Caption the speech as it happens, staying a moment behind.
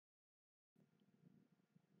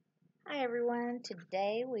Hi everyone.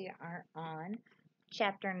 Today we are on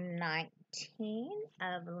chapter 19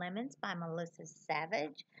 of Lemons by Melissa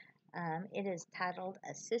Savage. It is titled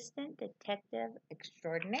Assistant Detective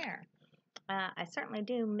Extraordinaire. I certainly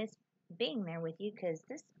do miss being there with you because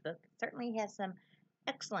this book certainly has some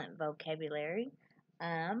excellent vocabulary.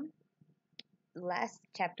 Um, Last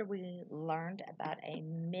chapter we learned about a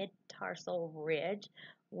mid-tarsal ridge,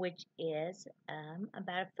 which is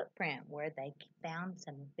about a footprint where they found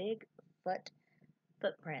some big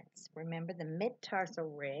footprints. Remember, the mid-tarsal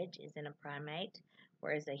ridge is in a primate,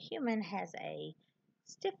 whereas a human has a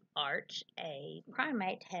stiff arch. A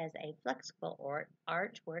primate has a flexible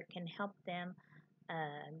arch where it can help them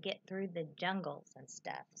get through the jungles and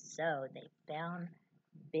stuff. So they found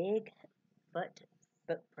big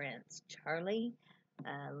footprints. Charlie,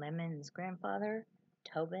 Lemon's grandfather,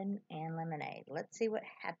 Tobin, and Lemonade. Let's see what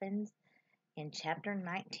happens in chapter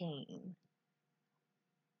 19.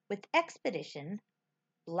 With Expedition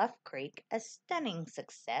Bluff Creek a stunning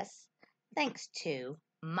success, thanks to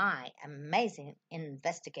my amazing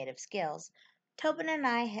investigative skills, Tobin and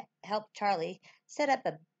I helped Charlie set up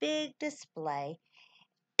a big display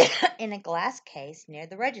in a glass case near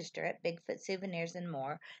the register at Bigfoot Souvenirs and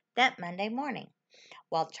More that Monday morning.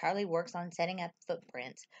 While Charlie works on setting up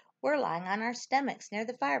footprints, we're lying on our stomachs near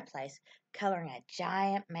the fireplace, coloring a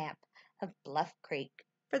giant map of Bluff Creek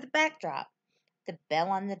for the backdrop. The bell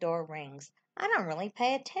on the door rings. I don't really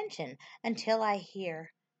pay attention until I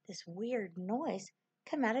hear this weird noise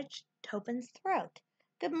come out of Tobin's throat.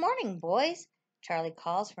 "Good morning, boys," Charlie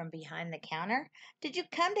calls from behind the counter. "Did you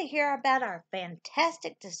come to hear about our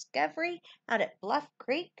fantastic discovery out at Bluff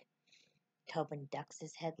Creek?" Tobin ducks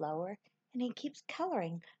his head lower, and he keeps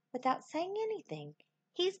coloring without saying anything.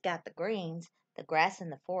 He's got the greens, the grass in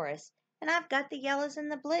the forest, and I've got the yellows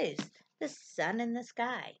and the blues, the sun and the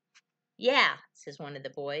sky. "Yeah," says one of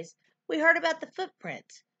the boys. "We heard about the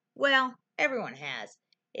footprints." "Well, everyone has.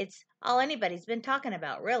 It's all anybody's been talking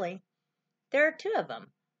about, really. There are two of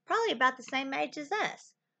them, probably about the same age as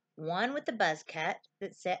us. One with a buzz cut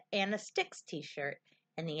and a Styx t-shirt,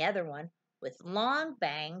 and the other one with long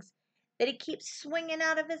bangs that he keeps swinging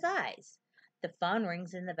out of his eyes." The phone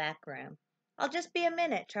rings in the back room. "I'll just be a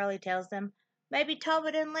minute," Charlie tells them. "Maybe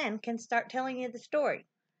Tobin and Lynn can start telling you the story."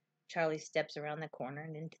 Charlie steps around the corner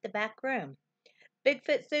and into the back room.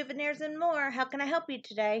 "Bigfoot Souvenirs and More. How can I help you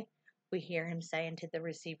today?" we hear him say into the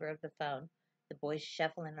receiver of the phone. The boys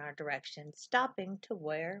shuffle in our direction, stopping to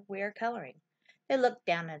where we are coloring. They look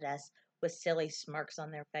down at us with silly smirks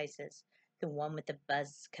on their faces. The one with the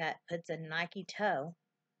buzz cut puts a Nike toe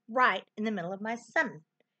right in the middle of my sun.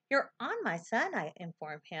 "You're on my sun," I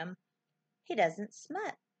inform him. He doesn't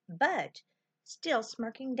budge, still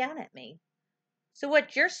smirking down at me. "So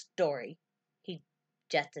what's your story?" He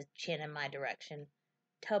juts a chin in my direction.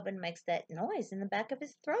 Tobin makes that noise in the back of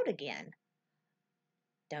his throat again.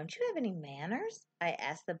 "Don't you have any manners?" I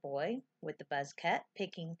ask the boy with the buzz cut,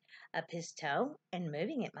 picking up his toe and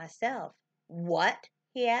moving it myself. "What?"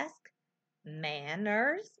 he asks.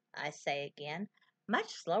 "Manners," I say again,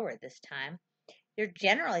 much slower this time. You're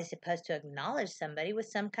generally supposed to acknowledge somebody with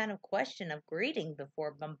some kind of question of greeting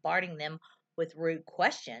before bombarding them with rude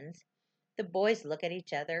questions. The boys look at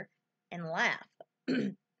each other and laugh.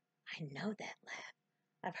 I know that laugh.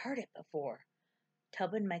 I've heard it before.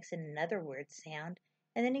 Tobin makes another weird sound,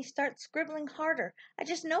 and then he starts scribbling harder. I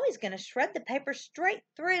just know he's going to shred the paper straight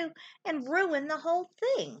through and ruin the whole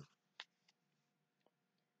thing.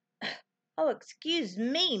 "Oh, excuse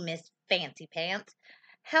me, Miss Fancy Pants.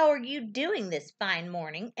 How are you doing this fine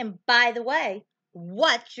morning? And by the way,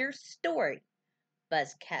 what's your story?"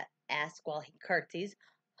 Buzzcat asks while he curtsies,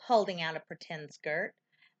 holding out a pretend skirt.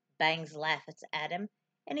 Bangs laughs at him,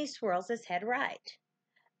 and he swirls his head right.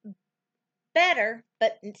 "Better,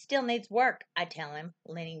 but it still needs work," I tell him,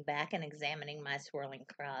 leaning back and examining my swirling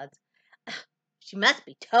curls. "She must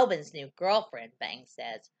be Tobin's new girlfriend," Bangs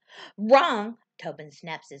says. "Wrong!" Tobin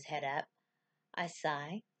snaps his head up. I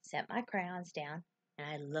sigh, set my crayons down, and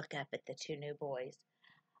I look up at the two new boys.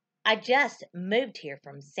 "I just moved here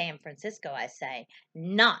from San Francisco," I say.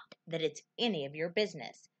 "Not that it's any of your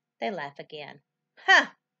business." They laugh again.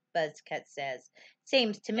 "Huh," Buzzcut says.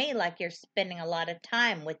 "Seems to me like you're spending a lot of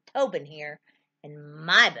time with Tobin here. In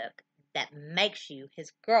my book, that makes you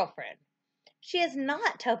his girlfriend." "She is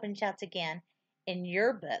not," Tobin shouts again. "In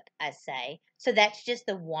your book," I say. "So that's just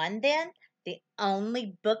the one, then? The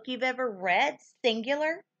only book you've ever read?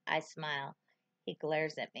 Singular?" I smile. He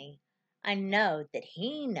glares at me. I know that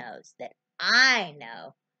he knows that I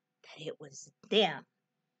know that it was them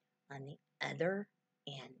on the other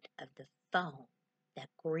end of the phone, that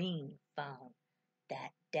green phone,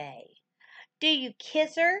 that day. "Do you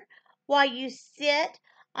kiss her? while you sit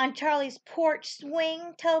on Charlie's porch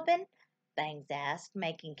swing, Tobin?" Bangs asked,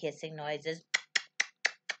 making kissing noises.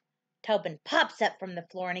 Tobin pops up from the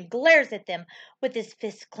floor and he glares at them with his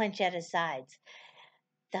fists clenched at his sides,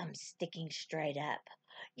 thumbs sticking straight up.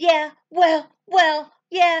 "Yeah, well,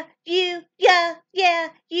 yeah, you, yes,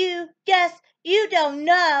 you don't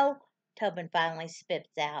know," Tobin finally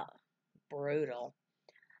spits out. Brutal.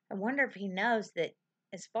 I wonder if he knows that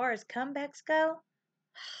as far as comebacks go,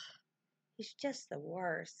 he's just the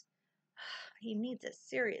worst. He needs a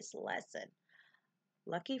serious lesson.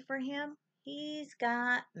 Lucky for him, he's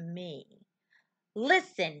got me.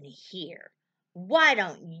 Listen here. Why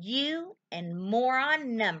don't you and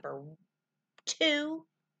moron number 2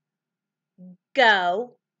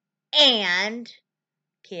 go and...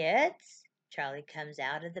 Kids, Charlie comes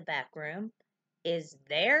out of the back room. Is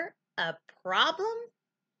there a problem?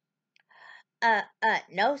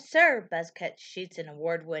 No, sir. Buzzcut shoots an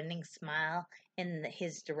award-winning smile in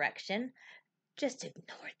his direction. Just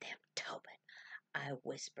ignore them, Tobin, I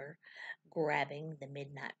whisper, grabbing the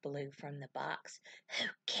midnight blue from the box. Who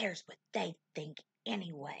cares what they think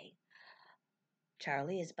anyway?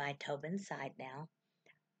 Charlie is by Tobin's side now.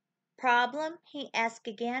 Problem? He asked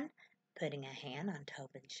again, putting a hand on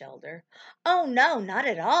Tobin's shoulder. Oh, no, not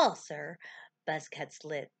at all, sir. Buzzcut's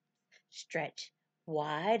lips stretched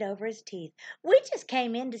wide over his teeth. We just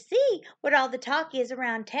came in to see what all the talk is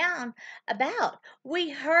around town about. We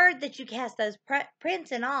heard that you cast those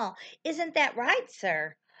prints and all. Isn't that right,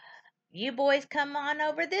 sir? You boys come on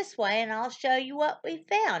over this way and I'll show you what we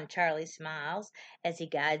found, Charlie smiles as he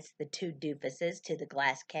guides the 2 doofuses to the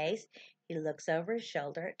glass case. He looks over his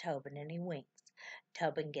shoulder at Tobin and he winks.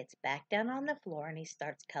 Tobin gets back down on the floor and he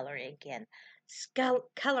starts coloring again,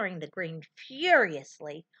 coloring the green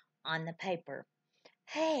furiously on the paper.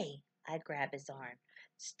 Hey, I grab his arm.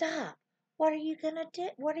 Stop. What are you gonna do?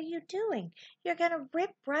 What are you doing? You're gonna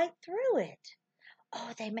rip right through it.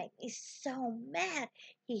 Oh, they make me so mad,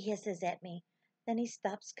 he hisses at me. Then he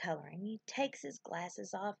stops coloring. He takes his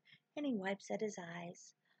glasses off and he wipes at his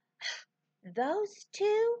eyes. Those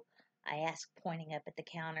 2? I ask, pointing up at the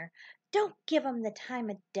counter. Don't give 'em the time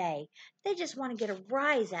of day. They just want to get a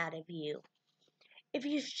rise out of you. If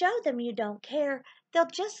you show them you don't care, they'll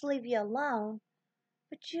just leave you alone.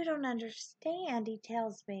 But you don't understand, he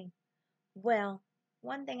tells me. Well,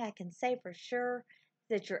 one thing I can say for sure is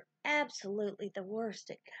that you're absolutely the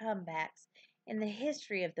worst at comebacks in the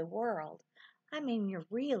history of the world. I mean, you're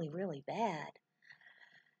really, really bad.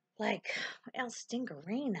 Like El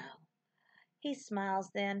Stingarino. He smiles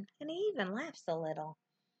then, and he even laughs a little.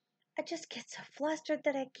 I just get so flustered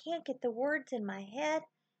that I can't get the words in my head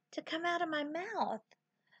to come out of my mouth.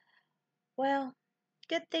 Well,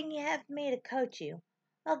 good thing you have me to coach you.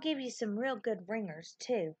 I'll give you some real good ringers,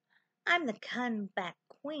 too. I'm the comeback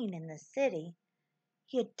queen in the city.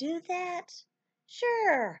 You do that?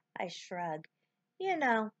 Sure, I shrug. You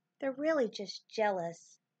know, they're really just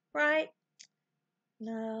jealous, right?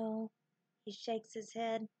 No, he shakes his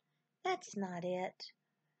head. That's not it.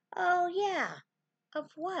 Oh, yeah.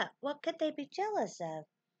 Of what? What could they be jealous of?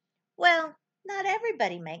 Well, not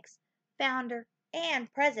everybody makes founder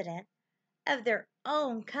and president of their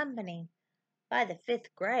own company by the 5th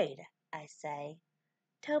grade, I say.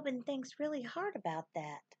 Tobin thinks really hard about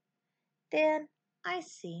that. Then I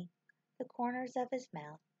see the corners of his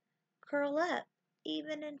mouth curl up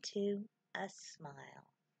even into a smile.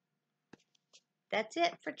 That's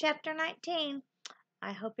it for chapter 19.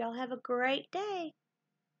 I hope y'all have a great day.